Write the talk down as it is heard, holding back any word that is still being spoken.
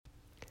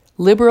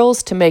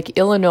Liberals to make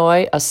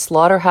Illinois a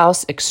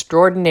slaughterhouse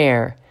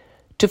extraordinaire.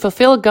 To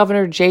fulfill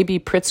Governor J.B.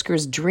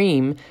 Pritzker's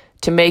dream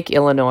to make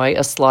Illinois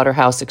a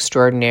slaughterhouse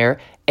extraordinaire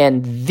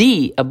and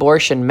the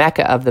abortion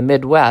mecca of the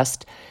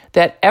Midwest,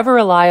 that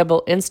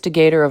ever-reliable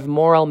instigator of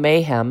moral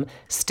mayhem,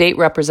 State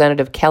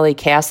Representative Kelly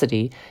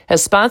Cassidy,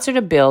 has sponsored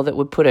a bill that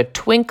would put a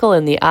twinkle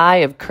in the eye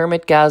of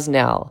Kermit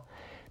Gosnell.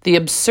 The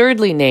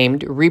absurdly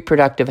named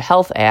Reproductive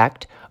Health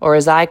Act, or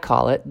as I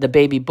call it, the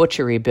Baby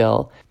Butchery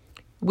Bill,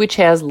 which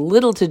has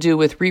little to do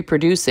with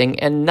reproducing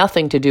and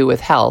nothing to do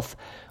with health,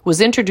 was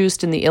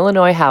introduced in the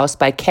Illinois House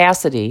by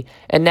Cassidy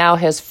and now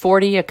has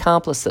 40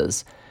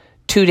 accomplices.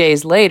 2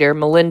 days later,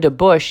 Melinda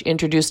Bush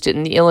introduced it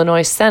in the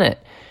Illinois Senate.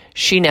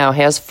 She now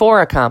has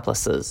 4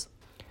 accomplices.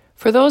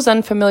 For those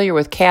unfamiliar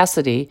with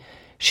Cassidy,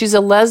 she's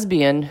a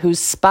lesbian whose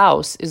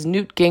spouse is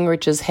Newt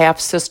Gingrich's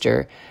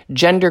half-sister,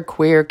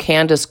 genderqueer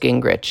Candace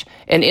Gingrich,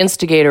 an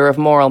instigator of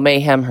moral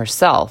mayhem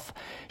herself.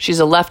 She's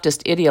a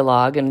leftist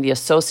ideologue and the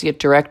associate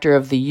director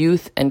of the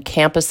Youth and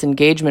Campus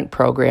Engagement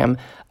Program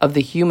of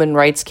the Human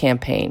Rights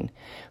Campaign,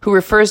 who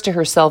refers to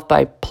herself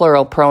by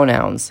plural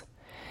pronouns.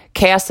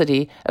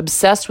 Cassidy,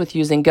 obsessed with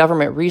using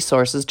government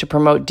resources to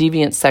promote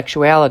deviant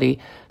sexuality,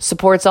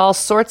 supports all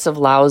sorts of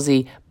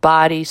lousy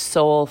body,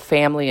 soul,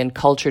 family, and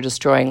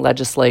culture-destroying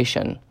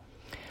legislation.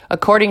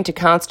 According to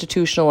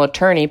constitutional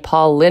attorney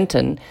Paul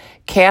Linton,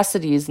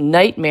 Cassidy's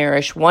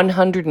nightmarish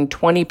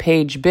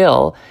 120-page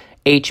bill,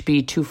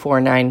 HB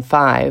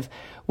 2495,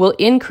 will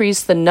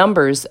increase the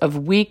numbers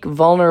of weak,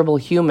 vulnerable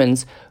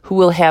humans who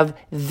will have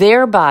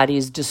their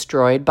bodies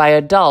destroyed by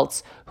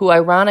adults who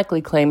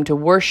ironically claim to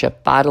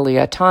worship bodily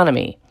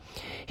autonomy.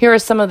 Here are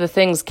some of the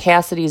things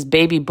Cassidy's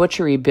baby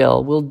butchery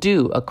bill will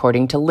do,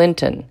 according to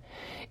Linton.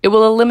 It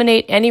will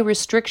eliminate any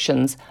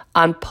restrictions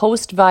on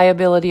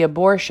post-viability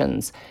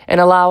abortions and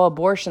allow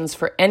abortions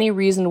for any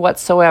reason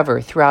whatsoever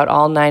throughout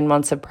all 9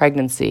 months of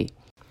pregnancy.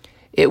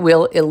 It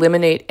will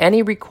eliminate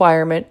any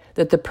requirement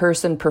that the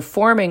person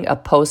performing a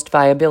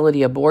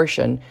post-viability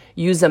abortion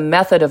use a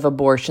method of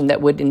abortion that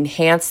would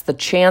enhance the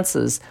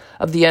chances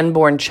of the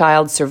unborn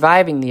child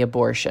surviving the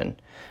abortion,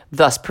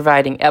 thus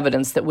providing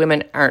evidence that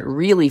women aren't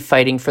really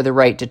fighting for the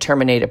right to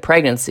terminate a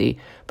pregnancy,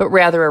 but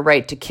rather a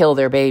right to kill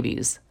their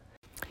babies.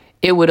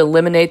 It would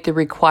eliminate the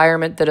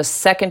requirement that a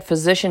second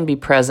physician be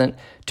present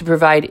to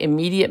provide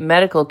immediate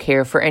medical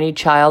care for any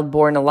child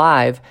born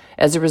alive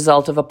as a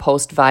result of a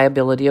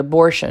post-viability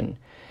abortion.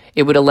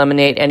 It would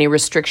eliminate any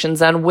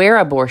restrictions on where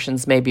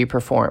abortions may be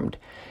performed.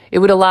 It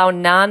would allow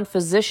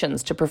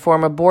non-physicians to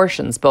perform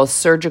abortions, both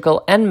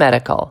surgical and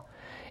medical.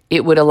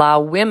 It would allow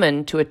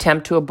women to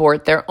attempt to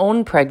abort their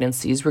own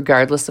pregnancies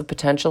regardless of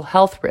potential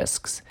health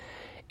risks.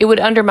 It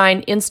would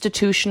undermine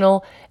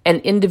institutional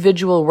and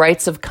individual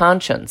rights of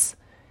conscience.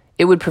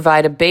 It would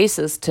provide a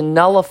basis to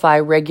nullify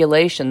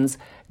regulations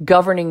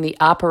governing the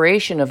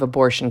operation of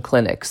abortion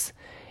clinics.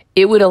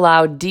 It would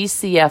allow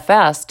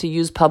DCFS to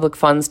use public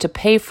funds to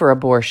pay for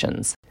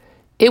abortions.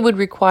 It would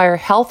require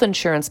health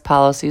insurance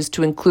policies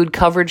to include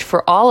coverage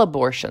for all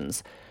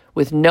abortions,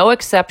 with no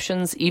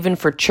exceptions even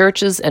for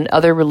churches and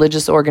other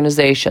religious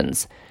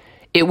organizations.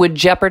 It would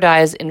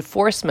jeopardize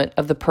enforcement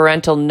of the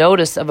Parental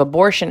Notice of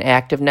Abortion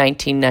Act of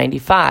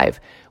 1995,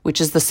 which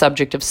is the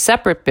subject of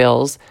separate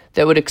bills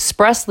that would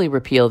expressly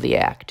repeal the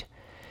act.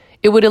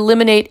 It would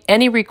eliminate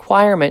any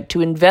requirement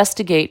to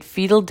investigate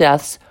fetal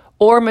deaths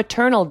or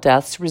maternal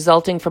deaths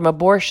resulting from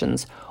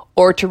abortions,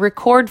 or to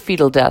record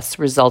fetal deaths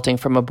resulting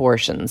from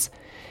abortions.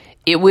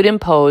 It would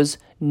impose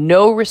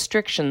no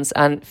restrictions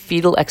on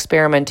fetal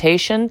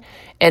experimentation,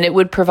 and it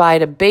would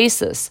provide a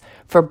basis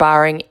for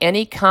barring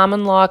any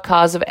common law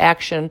cause of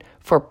action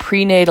for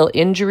prenatal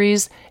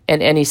injuries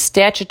and any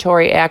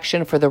statutory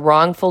action for the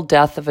wrongful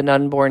death of an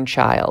unborn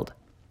child.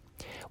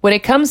 When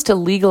it comes to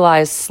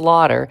legalized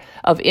slaughter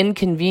of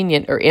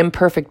inconvenient or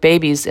imperfect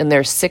babies in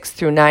their 6th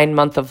through 9th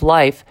month of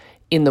life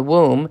in the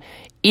womb,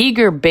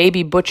 eager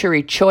baby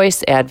butchery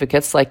choice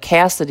advocates like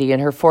Cassidy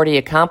and her 40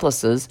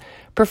 accomplices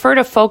prefer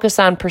to focus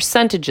on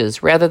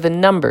percentages rather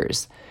than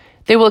numbers.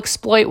 They will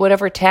exploit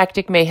whatever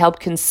tactic may help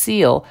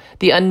conceal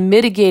the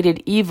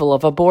unmitigated evil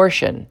of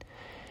abortion.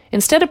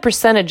 Instead of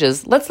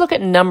percentages, let's look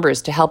at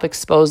numbers to help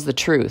expose the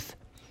truth.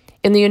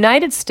 In the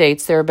United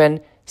States, there have been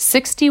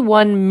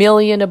 61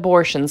 million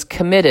abortions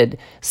committed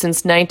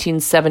since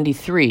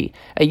 1973,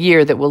 a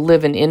year that will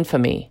live in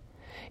infamy.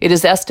 It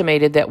is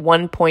estimated that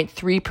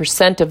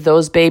 1.3% of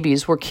those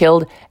babies were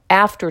killed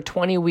after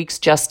 20 weeks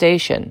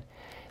gestation.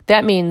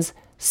 That means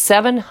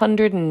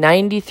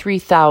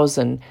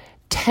 793,000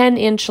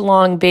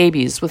 10-inch-long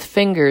babies with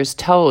fingers,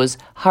 toes,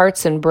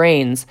 hearts, and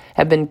brains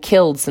have been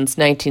killed since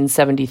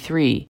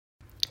 1973.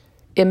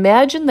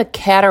 Imagine the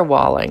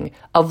caterwauling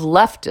of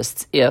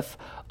leftists if,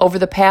 over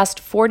the past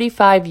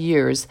 45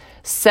 years,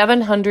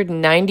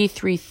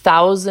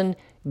 793,000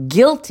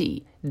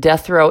 guilty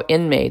death row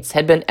inmates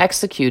had been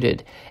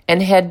executed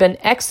and had been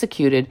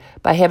executed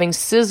by having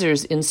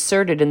scissors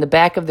inserted in the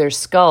back of their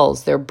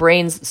skulls, their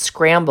brains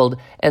scrambled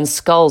and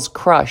skulls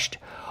crushed,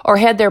 or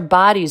had their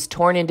bodies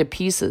torn into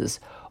pieces,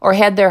 or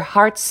had their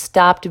hearts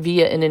stopped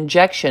via an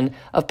injection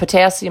of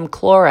potassium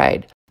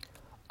chloride,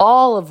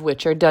 all of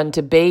which are done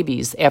to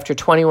babies after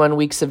 21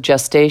 weeks of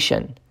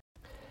gestation.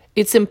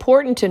 It's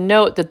important to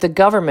note that the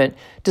government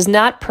does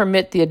not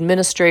permit the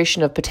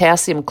administration of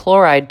potassium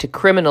chloride to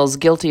criminals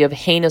guilty of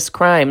heinous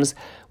crimes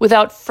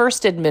without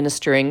first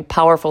administering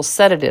powerful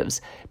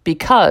sedatives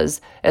because,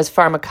 as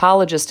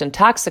pharmacologist and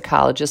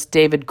toxicologist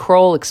David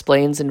Kroll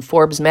explains in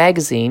Forbes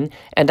magazine,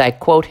 and I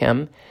quote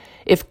him,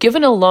 "If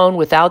given alone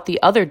without the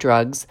other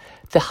drugs,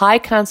 the high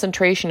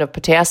concentration of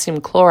potassium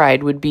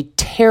chloride would be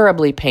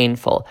terribly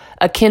painful,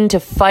 akin to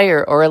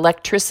fire or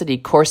electricity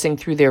coursing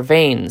through their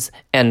veins,"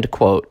 end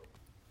quote.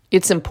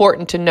 It's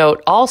important to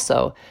note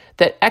also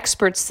that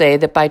experts say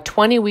that by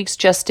 20 weeks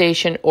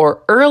gestation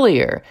or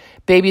earlier,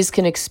 babies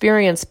can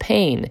experience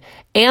pain,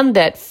 and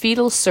that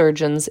fetal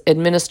surgeons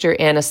administer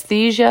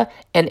anesthesia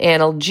and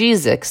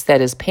analgesics,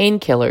 that is,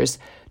 painkillers,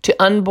 to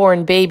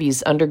unborn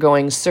babies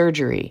undergoing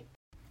surgery.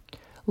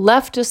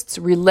 Leftists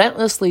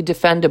relentlessly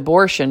defend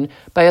abortion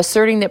by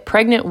asserting that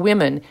pregnant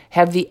women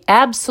have the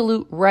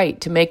absolute right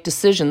to make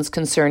decisions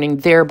concerning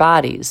their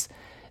bodies.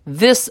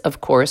 This,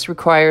 of course,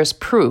 requires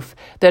proof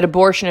that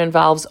abortion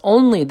involves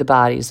only the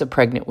bodies of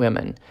pregnant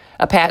women,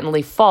 a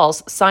patently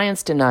false,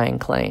 science-denying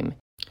claim.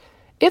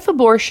 If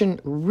abortion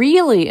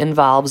really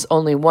involves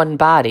only one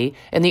body,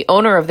 and the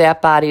owner of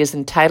that body is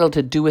entitled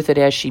to do with it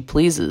as she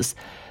pleases,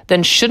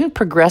 then shouldn't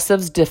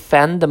progressives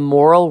defend the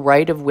moral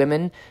right of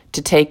women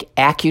to take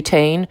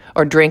Accutane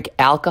or drink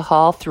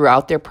alcohol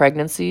throughout their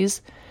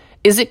pregnancies?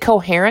 Is it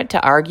coherent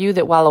to argue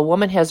that while a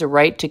woman has a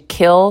right to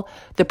kill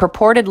the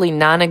purportedly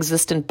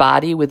non-existent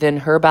body within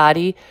her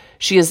body,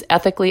 she is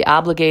ethically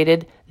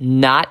obligated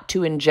not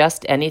to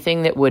ingest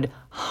anything that would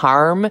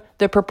harm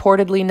the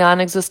purportedly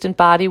non-existent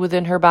body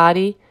within her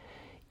body?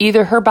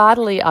 Either her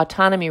bodily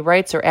autonomy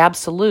rights are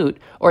absolute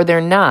or they're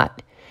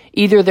not.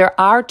 Either there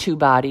are two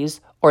bodies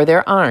or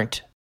there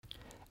aren't.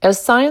 As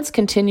science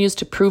continues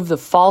to prove the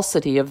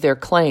falsity of their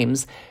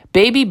claims,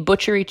 baby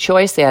butchery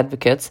choice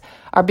advocates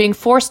are being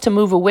forced to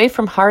move away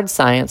from hard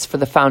science for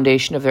the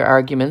foundation of their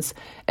arguments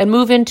and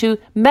move into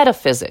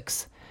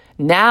metaphysics.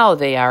 Now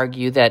they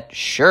argue that,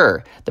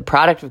 sure, the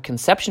product of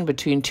conception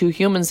between two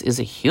humans is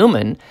a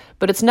human,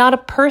 but it's not a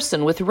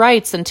person with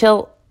rights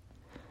until...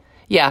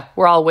 Yeah,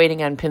 we're all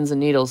waiting on pins and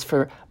needles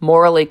for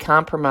morally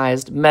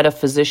compromised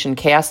metaphysician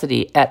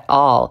Cassidy et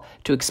al.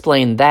 To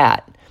explain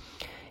that.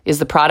 Is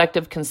the product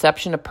of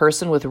conception a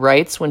person with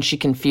rights when she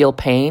can feel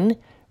pain,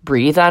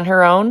 breathe on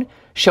her own,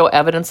 show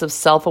evidence of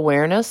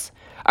self-awareness?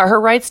 Are her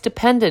rights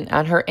dependent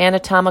on her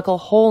anatomical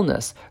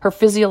wholeness, her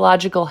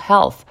physiological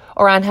health,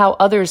 or on how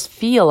others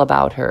feel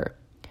about her?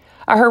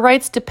 Are her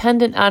rights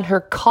dependent on her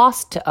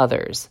cost to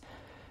others?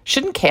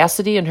 Shouldn't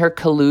Cassidy and her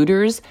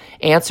colluders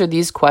answer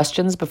these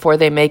questions before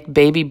they make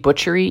baby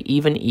butchery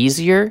even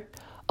easier?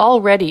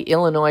 Already,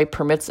 Illinois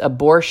permits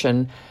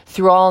abortion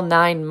through all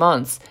 9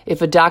 months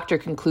if a doctor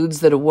concludes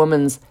that a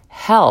woman's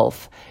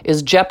health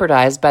is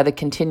jeopardized by the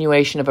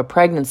continuation of a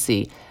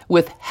pregnancy,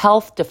 with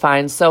health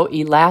defined so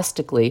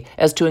elastically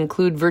as to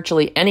include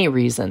virtually any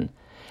reason.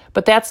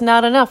 But that's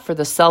not enough for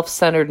the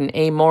self-centered and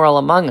amoral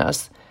among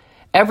us.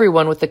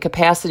 Everyone with the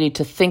capacity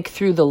to think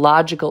through the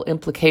logical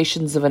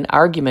implications of an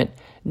argument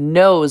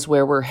knows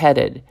where we're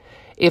headed.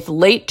 If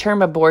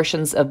late-term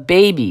abortions of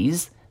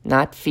babies,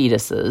 not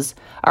fetuses,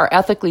 are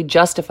ethically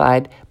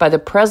justified by the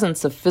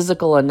presence of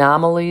physical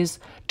anomalies,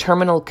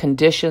 terminal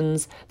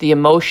conditions, the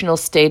emotional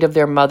state of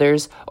their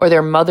mothers, or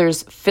their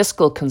mothers'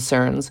 fiscal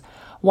concerns,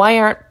 why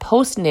aren't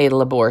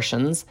postnatal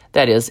abortions,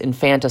 that is,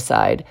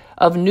 infanticide,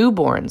 of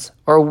newborns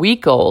or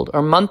week-old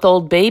or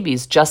month-old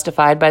babies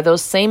justified by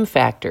those same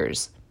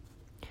factors?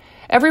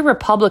 Every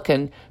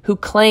Republican who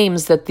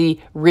claims that the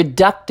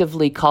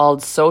reductively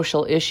called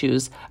social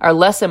issues are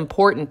less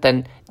important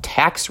than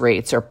tax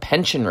rates or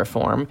pension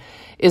reform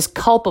is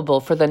culpable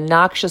for the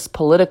noxious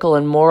political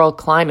and moral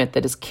climate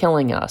that is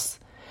killing us.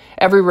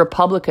 Every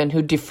Republican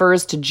who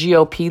defers to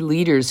GOP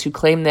leaders who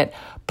claim that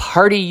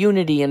party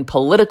unity and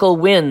political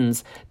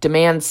wins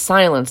demand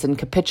silence and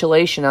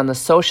capitulation on the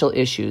social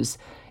issues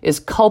is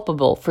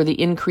culpable for the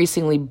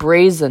increasingly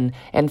brazen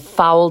and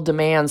foul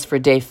demands for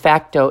de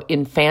facto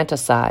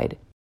infanticide.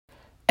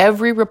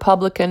 Every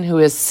Republican who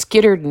has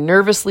skittered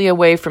nervously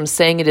away from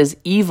saying it is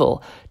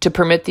evil to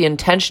permit the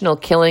intentional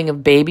killing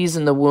of babies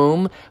in the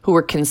womb who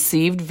were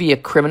conceived via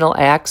criminal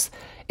acts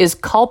is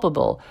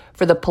culpable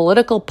for the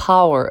political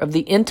power of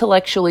the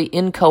intellectually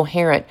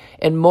incoherent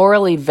and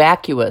morally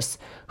vacuous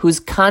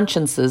whose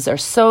consciences are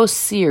so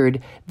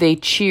seared they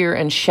cheer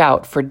and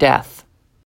shout for death.